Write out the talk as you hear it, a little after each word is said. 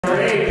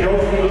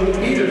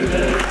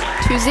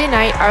Tuesday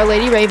night, Our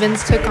Lady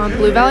Ravens took on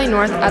Blue Valley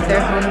North at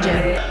their home gym.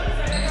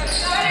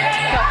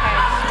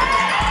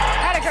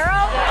 Atta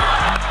girl.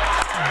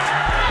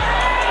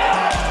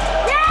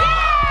 Yeah!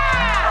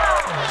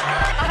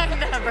 I'm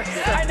never.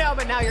 I know,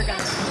 but now you're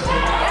gonna.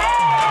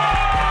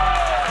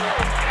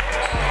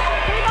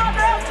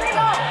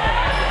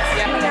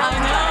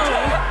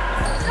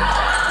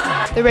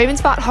 The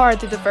Ravens fought hard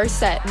through the first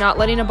set, not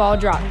letting a ball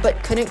drop,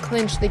 but couldn't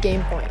clinch the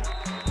game point.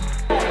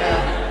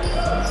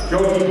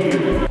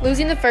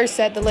 Losing the first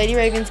set, the Lady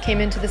Ravens came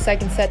into the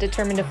second set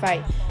determined to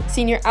fight.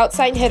 Senior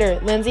outside hitter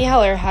Lindsay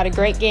Heller had a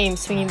great game,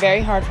 swinging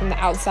very hard from the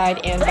outside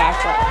and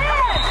back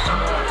row.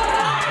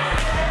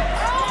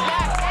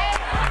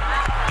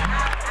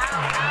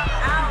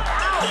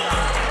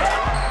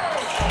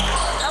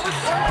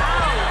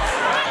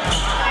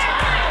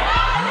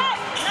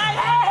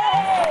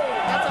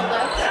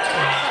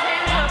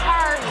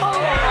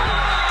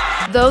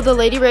 Though the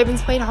Lady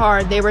Ravens played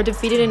hard, they were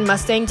defeated in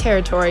Mustang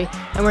territory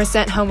and were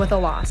sent home with a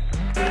loss.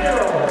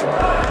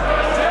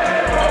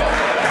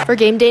 For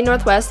Game Day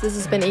Northwest, this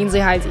has been Ainsley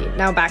Heisey.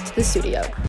 Now back to the studio.